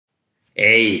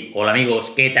Hey, hola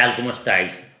amigos, ¿qué tal? ¿Cómo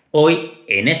estáis? Hoy,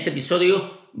 en este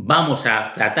episodio, vamos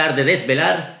a tratar de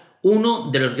desvelar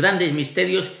uno de los grandes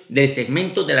misterios del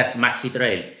segmento de las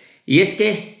Maxitrail. Y es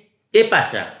que, ¿qué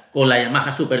pasa con la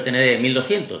Yamaha Super Tenere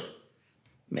 1200?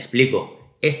 Me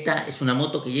explico. Esta es una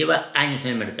moto que lleva años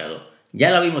en el mercado. Ya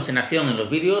la vimos en acción en los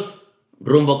vídeos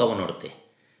rumbo Cabo Norte.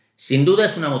 Sin duda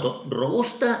es una moto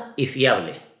robusta y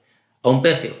fiable, a un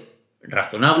precio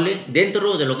razonable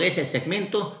dentro de lo que es el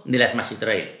segmento de las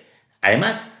Maxitrail.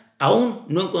 Además, aún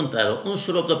no he encontrado un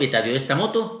solo propietario de esta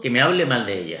moto que me hable mal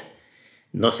de ella.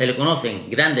 No se le conocen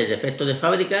grandes defectos de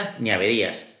fábrica ni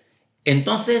averías.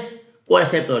 Entonces, ¿cuál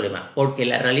es el problema? Porque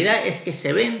la realidad es que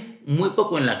se ven muy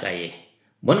poco en la calle.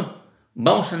 Bueno,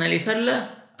 vamos a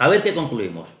analizarla a ver qué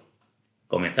concluimos.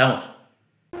 Comenzamos.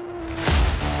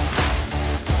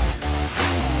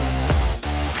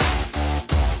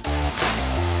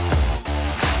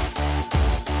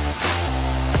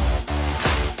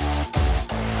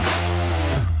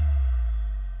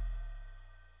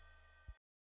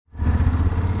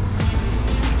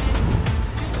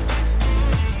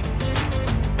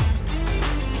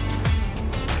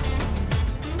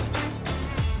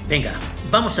 Venga,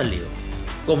 vamos al lío.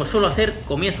 Como suelo hacer,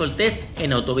 comienzo el test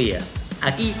en autovía.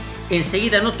 Aquí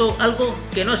enseguida noto algo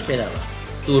que no esperaba: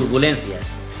 turbulencias.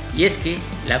 Y es que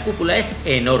la cúpula es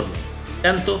enorme,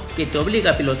 tanto que te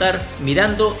obliga a pilotar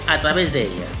mirando a través de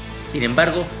ella. Sin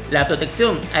embargo, la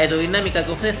protección aerodinámica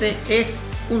que ofrece es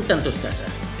un tanto escasa.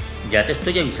 Ya te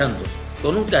estoy avisando,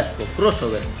 con un casco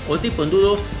crossover o tipo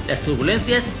enduro, las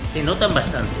turbulencias se notan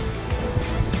bastante.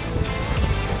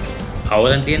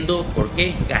 Ahora entiendo por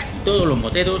qué casi todos los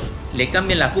moteros le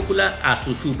cambian la cúpula a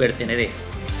su Super Tenere.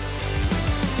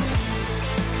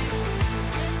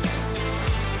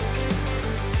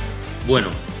 Bueno,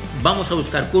 vamos a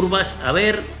buscar curvas a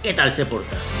ver qué tal se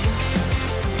porta.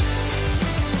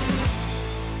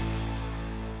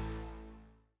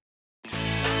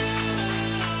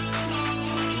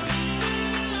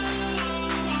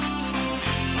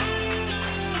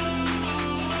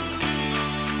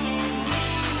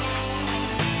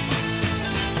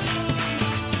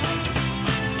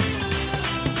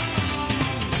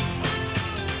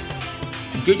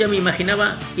 Yo ya me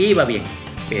imaginaba que iba bien,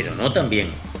 pero no tan bien.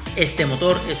 Este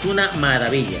motor es una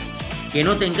maravilla. Que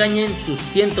no te engañen sus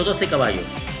 112 caballos,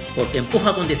 porque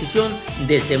empuja con decisión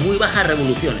desde muy bajas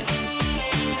revoluciones.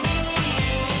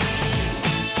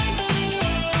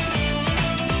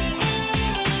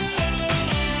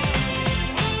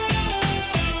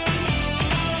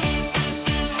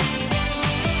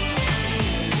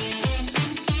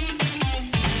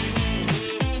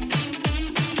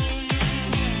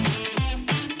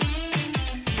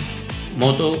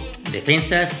 Moto,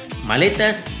 defensas,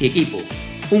 maletas y equipo.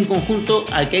 Un conjunto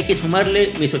al que hay que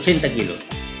sumarle mis 80 kilos.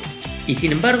 Y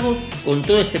sin embargo, con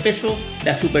todo este peso,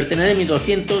 la Super Tenere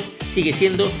 1200 sigue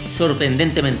siendo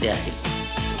sorprendentemente ágil.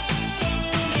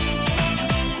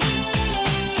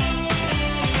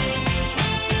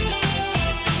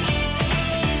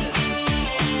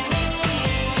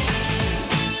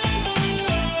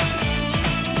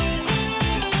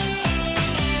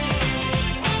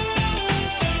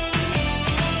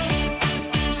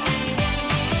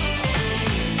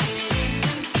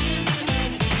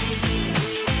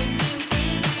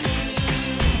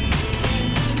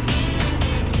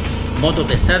 Moto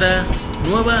testada,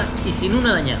 nueva y sin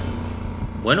una dañazo.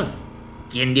 Bueno,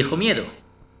 ¿quién dijo miedo?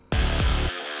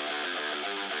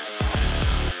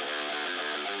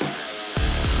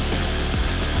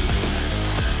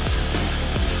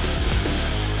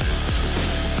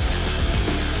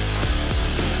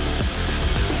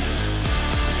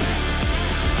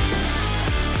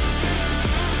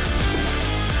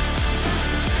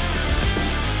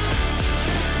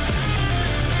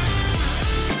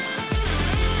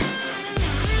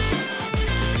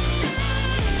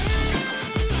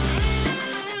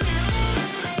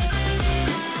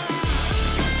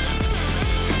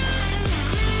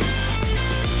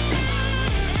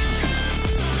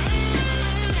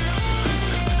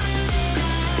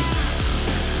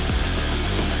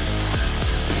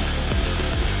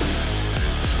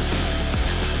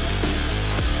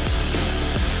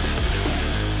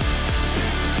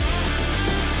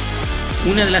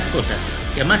 Una de las cosas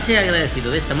que más he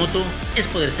agradecido de esta moto es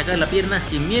poder sacar la pierna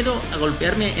sin miedo a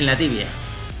golpearme en la tibia.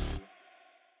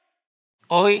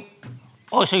 Hoy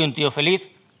soy un tío feliz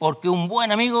porque un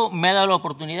buen amigo me ha dado la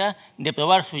oportunidad de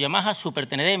probar su Yamaha Super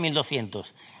Tenere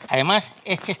 1200. Además,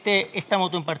 es que esta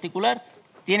moto en particular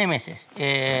tiene meses.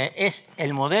 Es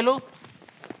el modelo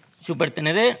Super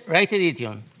Tenere Ride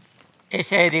Edition.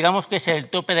 Ese, digamos que es el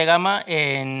tope de gama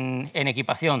en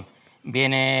equipación.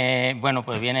 viene, bueno,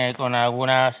 pues viene con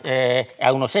algunos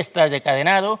extras de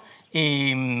cadenado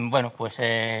y, bueno, pues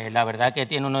la verdad que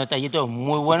tiene unos detallitos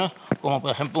muy buenos, como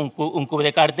por ejemplo un cubo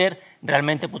de cárter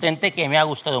realmente potente que me ha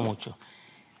gustado mucho.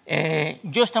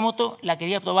 Yo esta moto la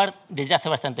quería probar desde hace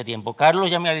bastante tiempo.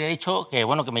 Carlos ya me había dicho que,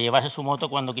 bueno, que me llevase su moto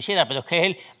cuando quisiera, pero es que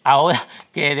él, ahora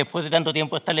que después de tanto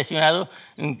tiempo estar lesionado,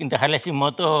 dejarle sin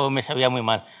moto me sabía muy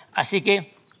mal. Así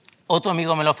que otro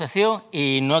amigo me la ofreció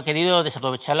y no he querido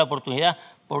desaprovechar la oportunidad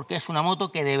porque es una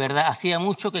moto que de verdad hacía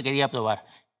mucho que quería probar.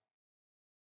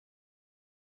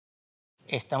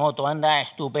 Esta moto anda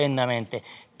estupendamente,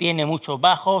 tiene muchos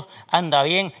bajos, anda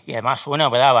bien y además suena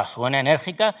brava, suena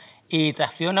enérgica y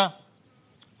tracciona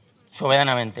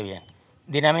soberanamente bien.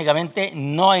 Dinámicamente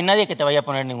no hay nadie que te vaya a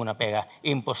poner ninguna pega,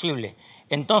 imposible.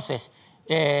 Entonces,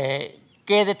 ¿qué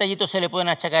detallitos se le pueden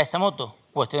achacar a esta moto?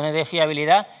 Cuestiones de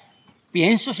fiabilidad.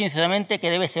 Pienso sinceramente que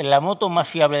debe ser la moto más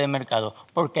fiable del mercado,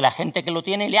 porque la gente que lo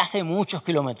tiene le hace muchos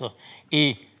kilómetros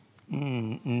y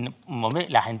hombre,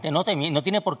 la gente no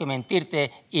tiene por qué mentirte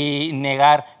y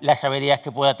negar las averías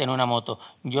que pueda tener una moto.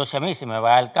 Yo, si a mí se me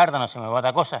va el cárdano, se me va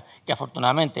otra cosa, que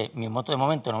afortunadamente mi moto de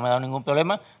momento no me ha dado ningún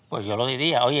problema, pues yo lo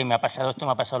diría, oye, me ha pasado esto,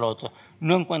 me ha pasado lo otro.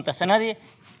 No encuentras a nadie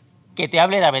que te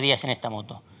hable de averías en esta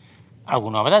moto.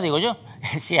 Alguno habrá, digo yo.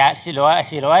 Si lo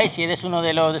hay, si eres uno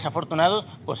de los desafortunados,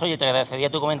 pues oye, te agradecería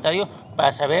tu comentario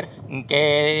para saber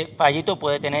qué fallito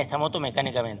puede tener esta moto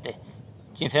mecánicamente.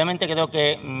 Sinceramente creo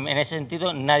que en ese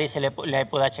sentido nadie le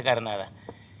puede achacar nada.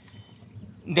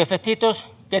 Defectitos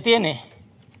que tiene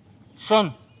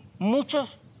son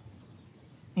muchos,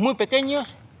 muy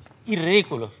pequeños y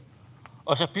ridículos.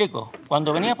 Os explico.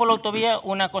 Cuando venía por la autovía,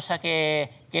 una cosa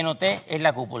que noté es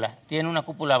la cúpula. Tiene una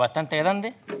cúpula bastante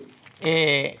grande.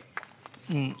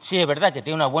 Sí, es verdad que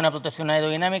tiene una buena protección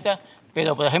aerodinámica,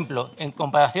 pero, por ejemplo, en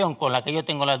comparación con la que yo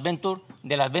tengo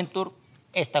de la Adventure,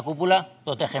 esta cúpula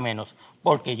protege menos,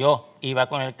 porque yo iba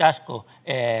con el casco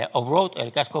off-road,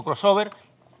 el casco crossover,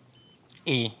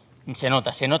 y se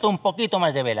nota un poquito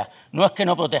más de vela. No es que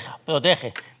no proteja,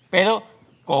 protege, pero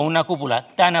con una cúpula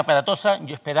tan aparatosa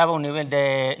yo esperaba un nivel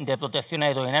de protección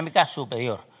aerodinámica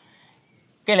superior.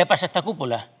 ¿Qué le pasa a esta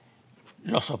cúpula?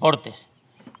 Los soportes.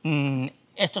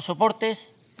 Estos soportes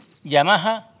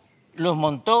Yamaha los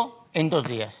montó en 2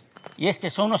 días. Y es que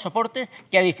son unos soportes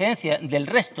que, a diferencia del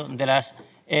resto de las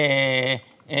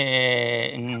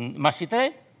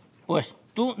Maxitrail, pues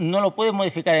tú no lo puedes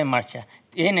modificar en marcha.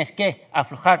 Tienes que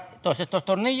aflojar todos estos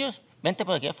tornillos. Vente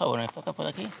por aquí, a favor, enfoca por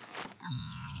aquí.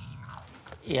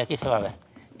 Y aquí se va a ver.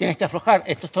 Tienes que aflojar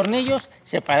estos tornillos,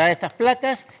 separar estas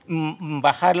placas,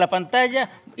 bajar la pantalla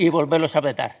y volverlos a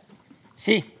apretar.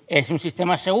 Sí, es un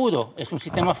sistema seguro, es un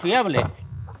sistema fiable.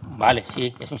 Vale,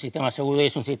 sí, es un sistema seguro y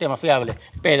es un sistema fiable,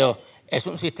 pero es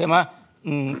un sistema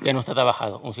que no está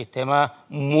trabajado, un sistema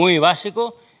muy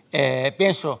básico.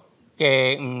 Pienso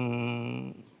que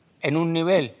en un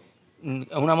nivel, en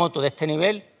una moto de este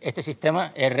nivel, este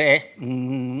sistema es,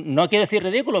 no quiero decir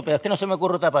ridículo, pero es que no se me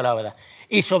ocurre otra palabra.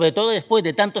 Y sobre todo después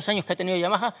de tantos años que ha tenido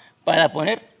Yamaha para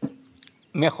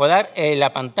mejorar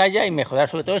la pantalla y mejorar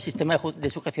sobre todo el sistema de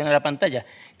sujeción de la pantalla,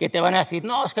 que te van a decir,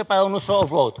 no, es que para un uso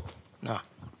off-road.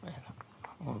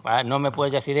 No me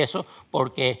puedes decir eso,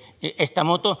 porque esta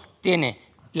moto tiene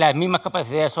las mismas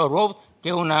capacidades off-road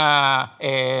que una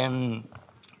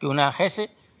GS,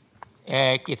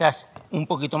 quizás un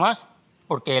poquito más,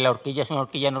 porque la horquilla es una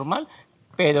horquilla normal,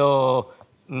 pero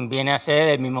viene a ser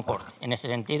el mismo corte. En ese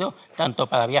sentido, tanto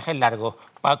para viajes largos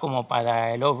como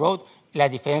para el off-road, las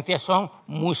diferencias son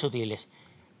muy sutiles.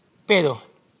 Pero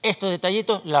estos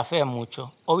detallitos la afean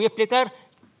mucho. Os voy a explicar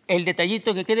el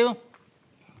detallito que creo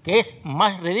que es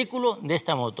más ridículo de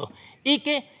esta moto y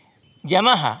que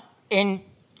Yamaha en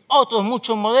otros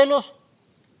muchos modelos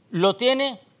lo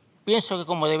tiene, pienso que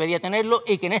como debería tenerlo,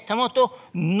 y que en esta moto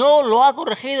no lo ha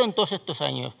corregido en todos estos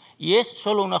años, y es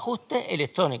solo un ajuste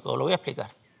electrónico. Lo voy a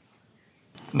explicar.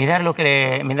 Mirad lo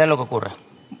que ocurre.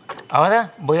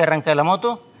 Ahora voy a arrancar la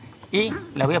moto y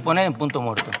la voy a poner en punto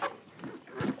muerto.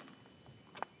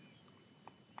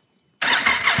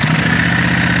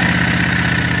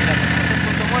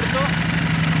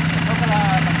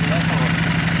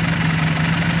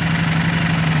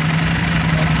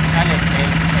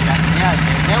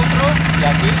 Neutro y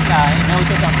aquí la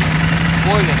neutro también.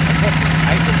 Muy bien, perfecto.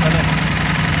 Ahí sin problema.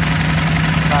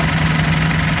 Vale.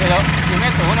 Pero si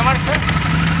meto una marcha,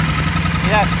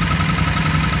 mirad,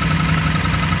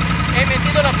 he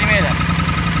metido la primera,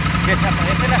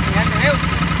 desaparece la señal de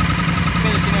neutro,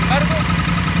 pero sin embargo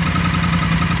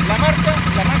la marcha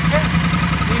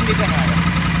no indica nada,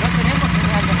 no tenemos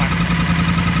señal de marcha.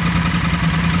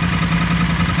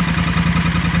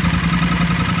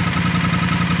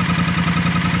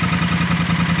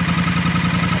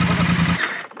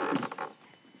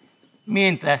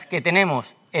 Mientras que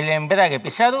tenemos el embrague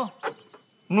pesado,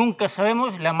 nunca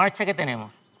sabemos la marcha que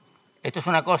tenemos. Esto es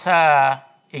una cosa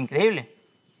increíble,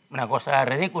 una cosa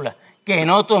ridícula, que en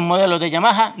otros modelos de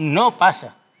Yamaha no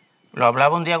pasa. Lo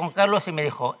hablaba un día con Carlos y me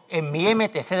dijo, en mi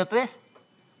MT-03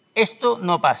 esto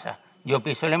no pasa. Yo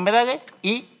piso el embrague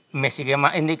y me sigue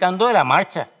indicando la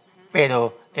marcha,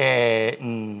 pero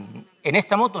en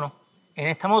esta moto no. En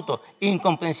esta moto,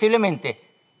 incomprensiblemente,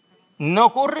 no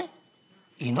ocurre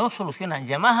y no soluciona.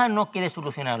 Yamaha no quiere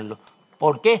solucionarlo.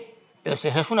 ¿Por qué? Pero si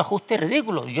es un ajuste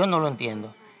ridículo, yo no lo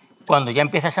entiendo. Cuando ya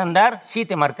empiezas a andar, sí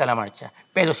te marca la marcha.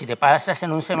 Pero si te pasas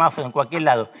en un semáforo en cualquier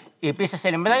lado y pisas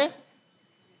el embrague,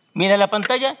 mira la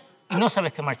pantalla y no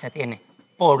sabes qué marcha tiene.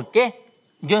 ¿Por qué?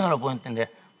 Yo no lo puedo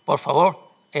entender. Por favor,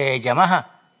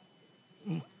 Yamaha,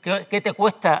 ¿qué te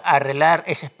cuesta arreglar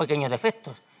esos pequeños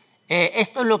defectos?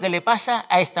 Esto es lo que le pasa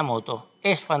a esta moto.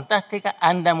 Es fantástica,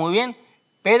 anda muy bien,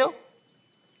 pero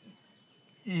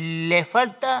le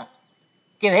falta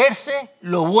creerse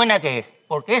lo buena que es,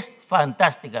 porque es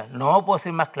fantástica, no puedo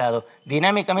decir más claro.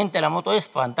 Dinámicamente la moto es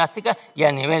fantástica y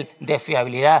a nivel de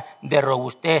fiabilidad, de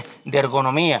robustez, de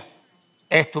ergonomía,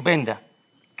 es estupenda.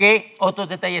 ¿Qué otros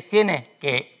detalles tiene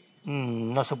que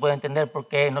no se puede entender por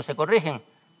qué no se corrigen?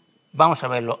 Vamos a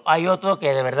verlo. Hay otro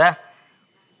que de verdad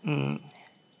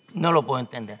no lo puedo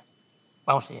entender.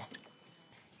 Vamos allá.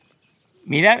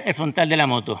 Mirar el frontal de la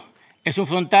moto. Es un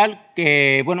frontal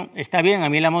que, bueno, está bien, a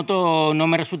mí la moto no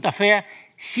me resulta fea.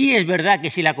 Sí es verdad que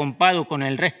si la comparo con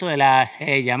el resto de las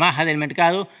Yamaha del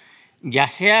mercado, ya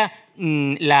sea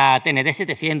la Tenere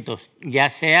 700,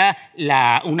 ya sea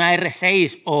una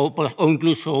R6 o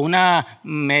incluso una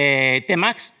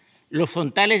T-Max, los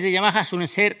frontales de Yamaha suelen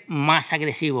ser más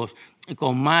agresivos,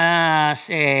 con más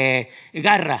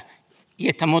garra. Y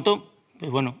esta moto, pues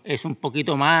bueno, es un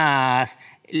poquito más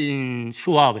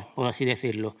suave, por así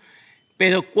decirlo.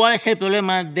 Pero ¿cuál es el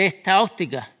problema de esta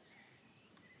óptica?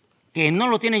 Que no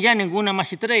lo tiene ya ninguna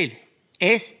Maxitrail,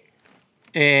 es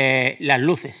las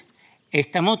luces.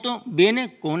 Esta moto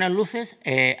viene con unas luces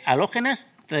halógenas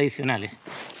tradicionales.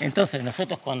 Entonces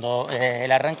nosotros cuando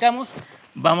la arrancamos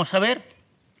vamos a ver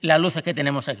las luces que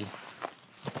tenemos aquí.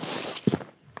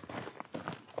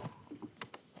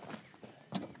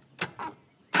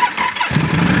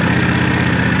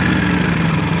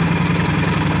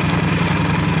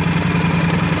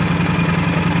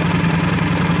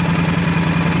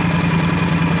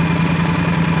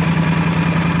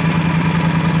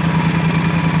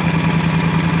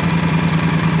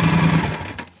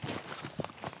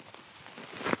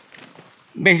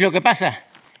 ¿Veis lo que pasa?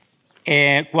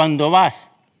 Cuando vas,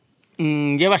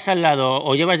 llevas al lado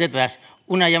o llevas detrás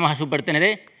una Yamaha Super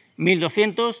Tenere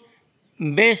 1200,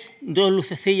 ves dos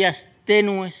lucecillas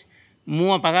tenues,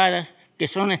 muy apagadas, que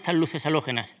son estas luces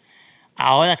halógenas.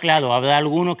 Ahora, claro, habrá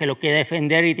alguno que lo quiera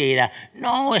defender y te dirá,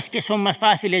 no, es que son más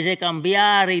fáciles de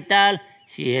cambiar y tal.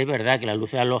 Sí, es verdad que las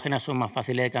luces halógenas son más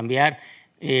fáciles de cambiar,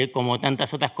 como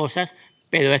tantas otras cosas,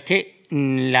 pero es que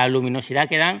la luminosidad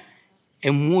que dan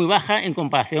es muy baja en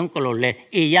comparación con los LED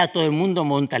y ya todo el mundo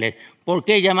monta LED. ¿Por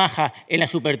qué Yamaha en la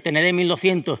Super Tenere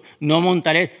 1200 no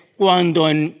monta LED cuando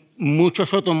en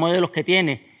muchos otros modelos que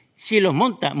tiene sí los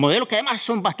monta? Modelos que además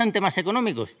son bastante más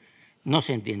económicos. No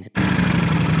se entiende.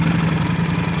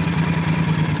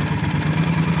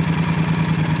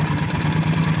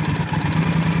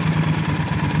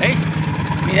 ¿Veis?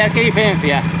 Mirad qué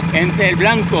diferencia entre el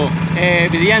blanco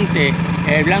brillante,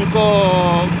 el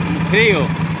blanco frío,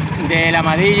 del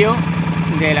amarillo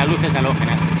de las luces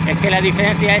halógenas. Es que la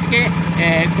diferencia es que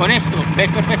con esto ves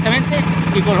perfectamente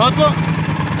y con lo otro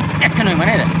es que no hay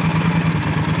manera.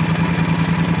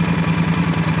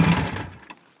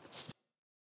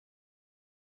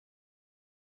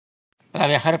 Para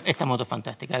viajar esta moto es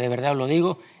fantástica, de verdad os lo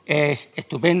digo, es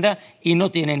estupenda y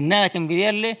no tiene nada que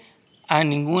envidiarle a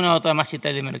ninguna otra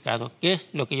Maxitrail de mercado, que es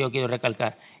lo que yo quiero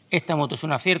recalcar. Esta moto es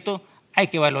un acierto, hay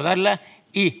que valorarla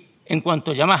y en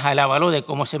cuanto Yamaha la valore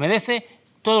como se merece,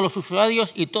 todos los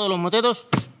usuarios y todos los moteros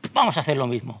vamos a hacer lo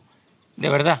mismo. De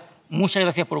verdad, muchas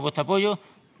gracias por vuestro apoyo.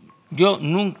 Yo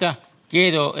nunca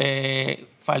quiero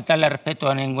faltarle respeto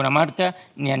a ninguna marca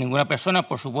ni a ninguna persona,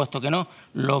 por supuesto que no.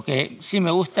 Lo que sí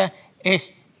me gusta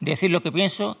es decir lo que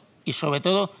pienso y sobre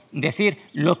todo decir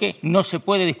lo que no se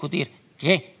puede discutir,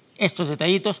 que estos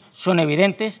detallitos son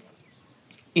evidentes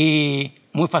y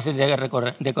muy fáciles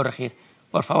de corregir.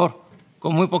 Por favor,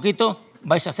 con muy poquito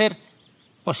vais a hacer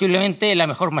posiblemente la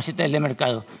mejor Maxitrail de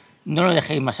mercado. No lo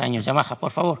dejéis más años, Yamaha,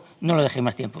 por favor, no lo dejéis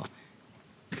más tiempo.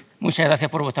 Muchas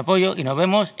gracias por vuestro apoyo y nos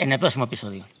vemos en el próximo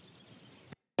episodio.